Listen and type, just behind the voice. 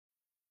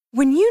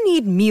When you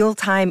need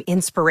mealtime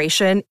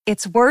inspiration,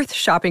 it's worth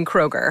shopping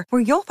Kroger,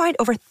 where you'll find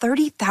over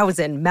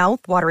 30,000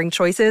 mouth-watering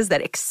choices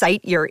that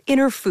excite your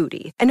inner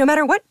foodie. And no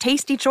matter what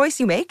tasty choice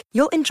you make,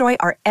 you'll enjoy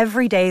our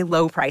everyday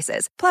low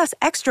prices, plus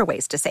extra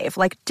ways to save,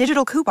 like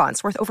digital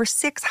coupons worth over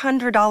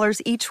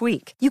 $600 each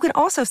week. You can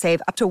also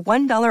save up to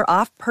 $1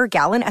 off per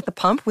gallon at the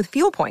pump with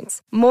fuel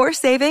points. More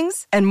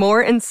savings and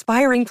more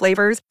inspiring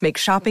flavors make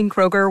shopping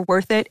Kroger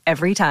worth it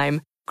every time.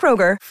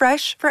 Kroger,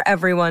 fresh for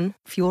everyone.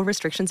 Fuel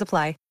restrictions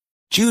apply.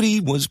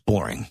 Judy was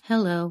boring.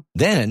 Hello.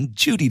 Then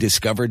Judy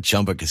discovered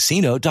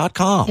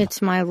ChumbaCasino.com.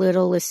 It's my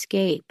little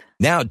escape.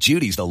 Now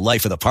Judy's the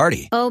life of the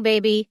party. Oh,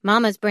 baby,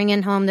 mama's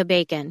bringing home the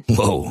bacon.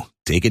 Whoa,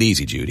 take it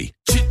easy, Judy.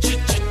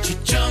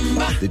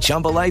 The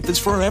Chumba life is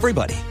for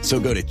everybody. So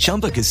go to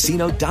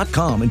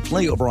ChumbaCasino.com and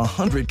play over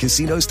 100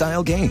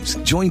 casino-style games.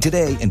 Join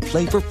today and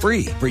play for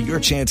free for your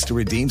chance to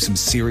redeem some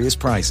serious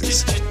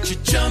prizes.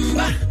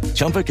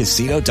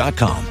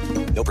 ChumbaCasino.com.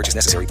 No purchase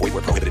necessary. Void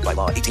where prohibited by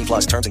law. 18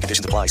 plus terms and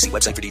conditions apply. See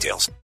website for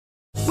details.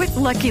 With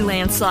Lucky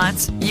Land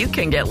Slots, you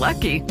can get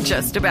lucky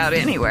just about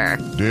anywhere.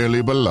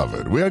 Dearly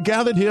beloved, we are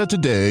gathered here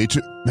today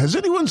to... Has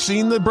anyone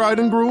seen the bride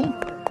and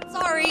groom?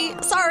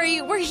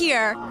 Sorry, we're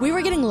here. We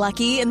were getting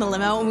lucky in the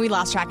limo and we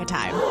lost track of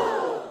time.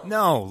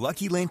 No,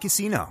 Lucky Land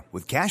Casino,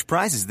 with cash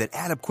prizes that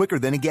add up quicker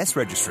than a guest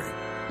registry.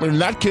 In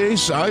that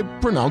case, I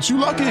pronounce you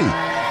lucky.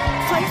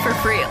 Play for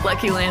free at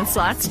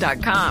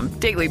LuckyLandSlots.com.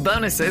 Daily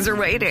bonuses are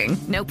waiting.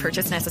 No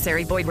purchase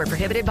necessary. Void where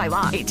prohibited by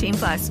law. 18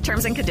 plus.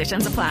 Terms and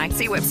conditions apply.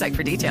 See website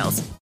for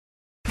details.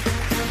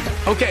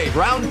 Okay,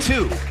 round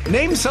two.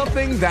 Name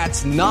something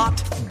that's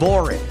not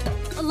boring.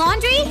 A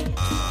laundry?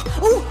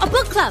 Ooh, a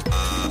book club.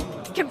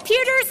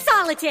 Computer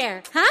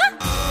solitaire, huh?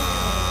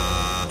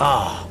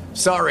 Ah,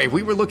 sorry,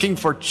 we were looking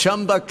for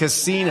Chumba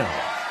Casino.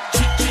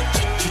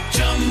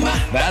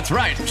 That's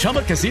right,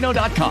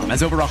 ChumbaCasino.com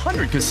has over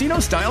 100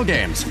 casino-style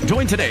games.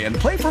 Join today and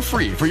play for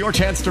free for your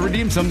chance to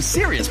redeem some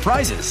serious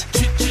prizes.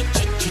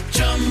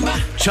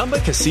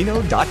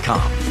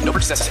 ChumbaCasino.com. No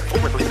purchase necessary.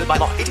 Void where prohibited by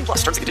law. 18 plus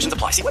terms and conditions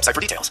apply. See website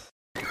for details.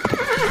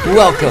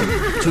 Welcome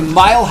to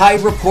Mile High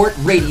Report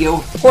Radio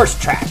Horse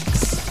Tracks.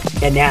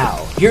 And now,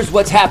 here's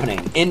what's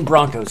happening in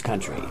Broncos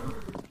country.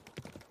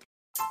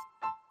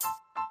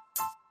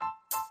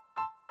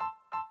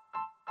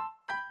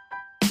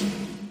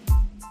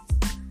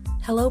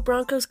 Hello,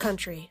 Broncos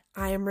country.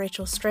 I am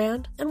Rachel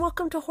Strand, and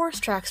welcome to Horse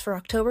Tracks for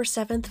October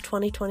 7th,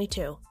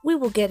 2022. We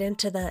will get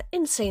into the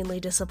insanely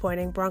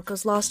disappointing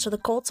Broncos loss to the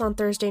Colts on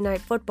Thursday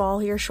Night Football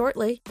here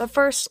shortly, but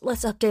first,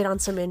 let's update on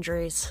some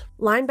injuries.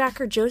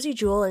 Linebacker Josie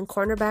Jewell and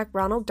cornerback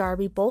Ronald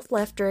Darby both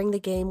left during the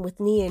game with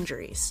knee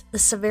injuries. The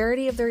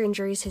severity of their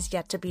injuries has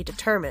yet to be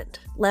determined.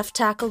 Left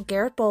tackle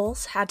Garrett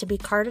Bowles had to be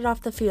carted off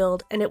the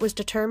field, and it was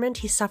determined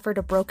he suffered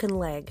a broken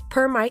leg.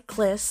 Per Mike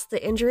Kliss,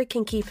 the injury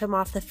can keep him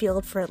off the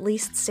field for at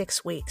least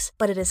 6 weeks,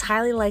 but it is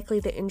highly likely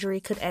the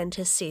injury could end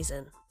his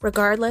season.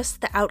 Regardless,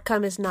 the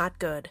outcome is not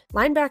good.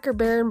 Linebacker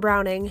Baron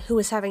Browning, who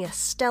was having a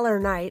stellar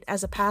night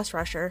as a pass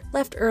rusher,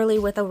 left early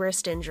with a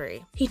wrist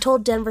injury. He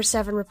told Denver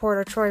 7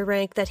 reporter Troy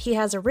Rank that he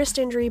has a wrist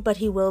injury, but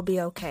he will be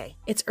okay.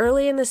 It's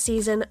early in the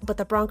season, but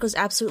the Broncos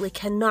absolutely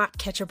cannot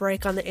catch a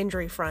break on the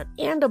injury front,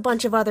 and a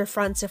bunch of other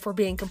fronts if we're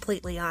being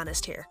completely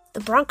honest here. The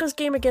Broncos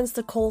game against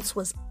the Colts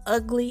was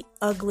ugly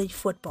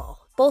football.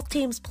 Both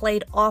teams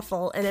played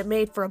awful, and it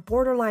made for a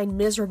borderline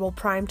miserable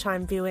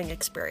primetime viewing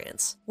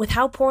experience. With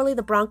how poorly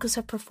the Broncos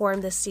have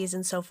performed this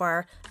season so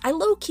far, I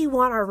low-key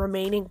want our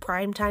remaining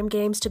primetime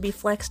games to be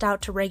flexed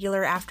out to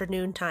regular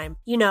afternoon time.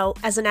 You know,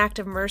 as an act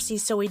of mercy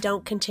so we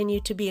don't continue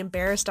to be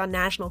embarrassed on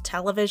national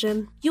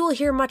television. You will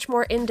hear much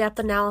more in-depth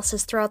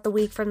analysis throughout the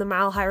week from the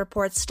Mile High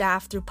Report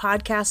staff through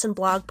podcasts and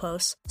blog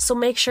posts, so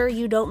make sure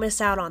you don't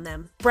miss out on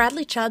them.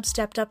 Bradley Chubb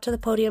stepped up to the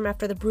podium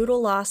after the brutal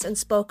loss and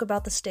spoke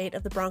about the state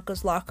of the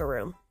Broncos locker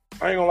room.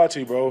 I ain't gonna lie to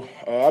you, bro.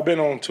 I've been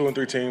on 2 and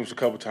 3 teams a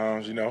couple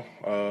times, in my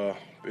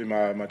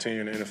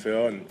tenure in the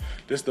NFL, and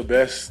this is the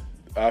best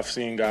I've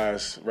seen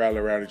guys rally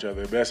around each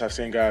other. The best I've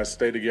seen guys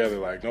stay together.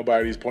 Like,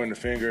 nobody's pointing the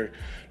finger.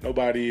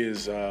 Nobody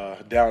is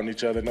down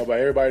each other.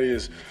 Everybody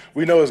is.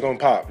 We know it's gonna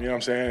pop. You know what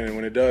I'm saying? And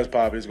when it does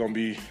pop, it's gonna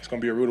be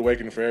a rude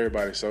awakening for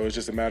everybody. So it's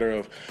just a matter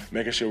of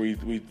making sure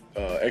we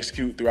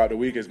execute throughout the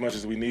week as much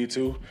as we need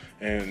to,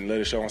 and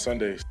let it show on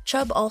Sundays.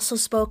 Chubb also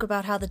spoke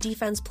about how the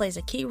defense plays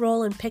a key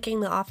role in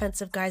picking the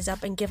offensive guys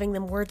up and giving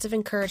them words of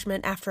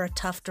encouragement after a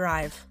tough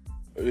drive.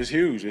 It's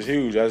huge. It's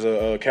huge. As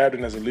a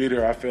captain, as a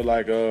leader, I feel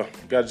like got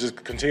to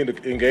just continue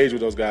to engage with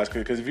those guys.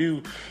 Because if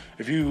you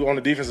on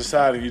the defensive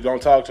side, if you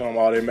don't talk to them,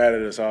 they're mad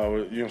at us. You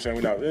know what I'm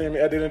saying? At the end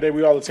of the day,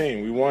 we all a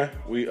team. We won.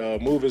 We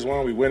move as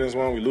one. We win as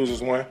one. We lose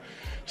as one.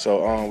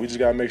 So we just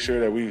got to make sure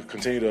that we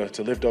continue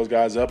to lift those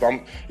guys up.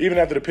 Even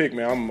after the pick,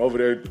 man, I'm over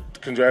there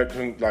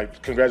congratulating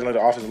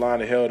the offensive line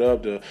that held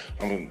up.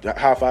 I'm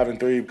high-fiving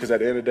 3 because at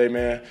the end of the day,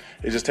 man,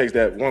 it just takes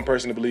that one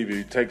person to believe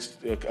you. It takes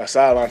a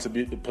sideline to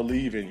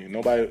believe in you.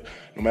 No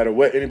matter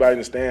what anybody in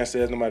the stand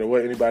says, no matter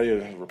what anybody,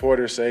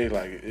 reporters say,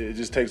 it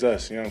just takes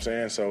us. You know what I'm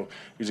saying? So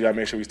we just got to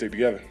make sure we stick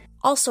together.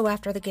 Also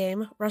after the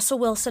game, Russell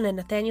Wilson and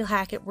Nathaniel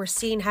Hackett were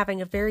seen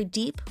having a very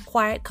deep,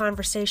 quiet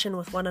conversation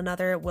with one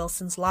another at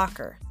Wilson's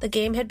locker. The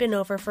game had been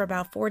over for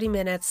about 40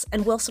 minutes,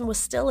 and Wilson was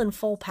still in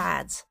full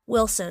pads.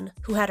 Wilson,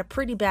 who had a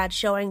pretty bad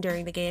showing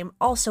during the game,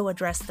 also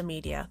addressed the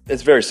media.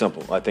 It's very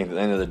simple. I think at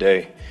the end of the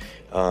day,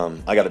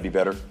 I got to be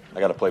better. I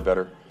got to play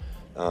better.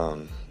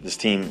 This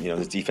team,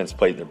 this defense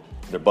played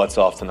their butts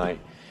off tonight.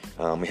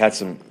 We had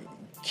some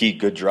key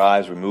good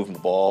drives. We moved the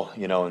ball,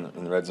 in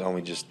the red zone.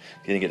 We just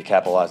didn't get to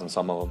capitalize on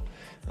some of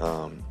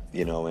them,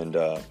 and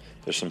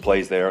there's some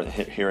plays there,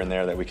 here and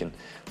there that we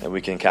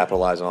can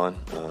capitalize on.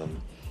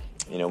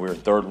 We were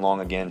third and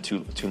long again,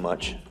 too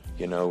much.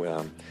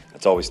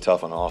 That's always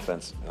tough on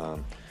offense,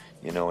 and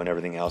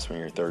everything else when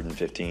you're 3rd and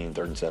 15,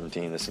 3rd and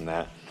 17, this and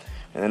that.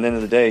 And at the end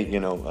of the day,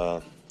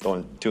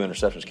 throwing 2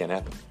 interceptions can't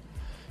happen.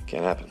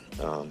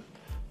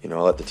 I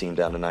let the team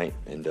down tonight,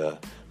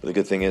 but the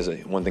good thing is,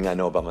 one thing I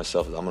know about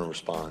myself is I'm going to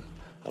respond.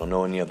 I don't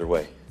know any other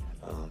way.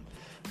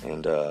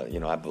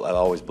 I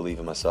always believe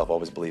in myself,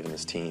 always believe in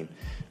this team,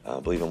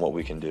 believe in what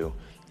we can do,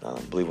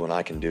 believe in what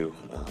I can do.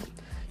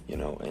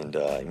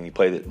 When you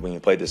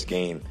play this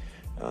game,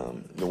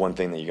 the one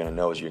thing that you're going to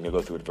know is you're going to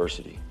go through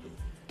adversity.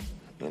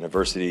 And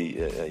adversity,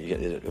 you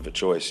get a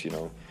choice,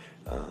 and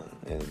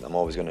I'm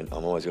always going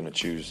to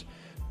choose.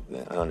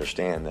 I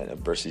understand that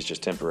adversity is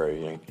just temporary.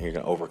 You're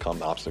going to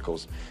overcome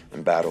obstacles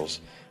and battles.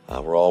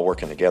 We're all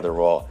working together.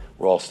 We're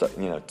all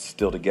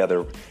still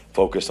together,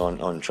 focused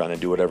on trying to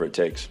do whatever it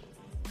takes.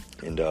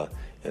 And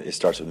it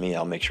starts with me.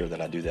 I'll make sure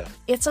that I do that.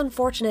 It's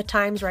unfortunate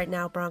times right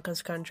now,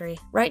 Broncos country.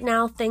 Right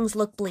now, things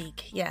look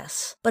bleak,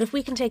 yes. But if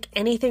we can take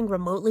anything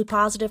remotely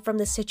positive from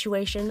this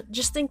situation,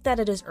 just think that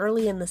it is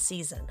early in the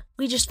season.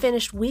 We just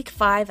finished week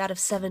 5 out of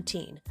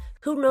 17.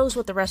 Who knows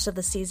what the rest of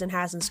the season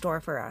has in store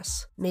for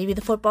us? Maybe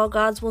the football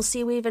gods will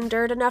see we've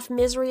endured enough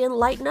misery and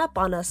lighten up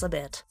on us a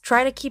bit.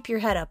 Try to keep your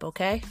head up,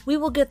 okay? We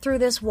will get through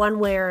this one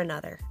way or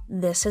another.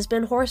 This has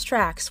been Horse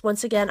Tracks.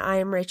 Once again, I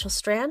am Rachel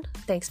Strand.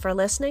 Thanks for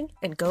listening,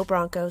 and go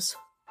Broncos.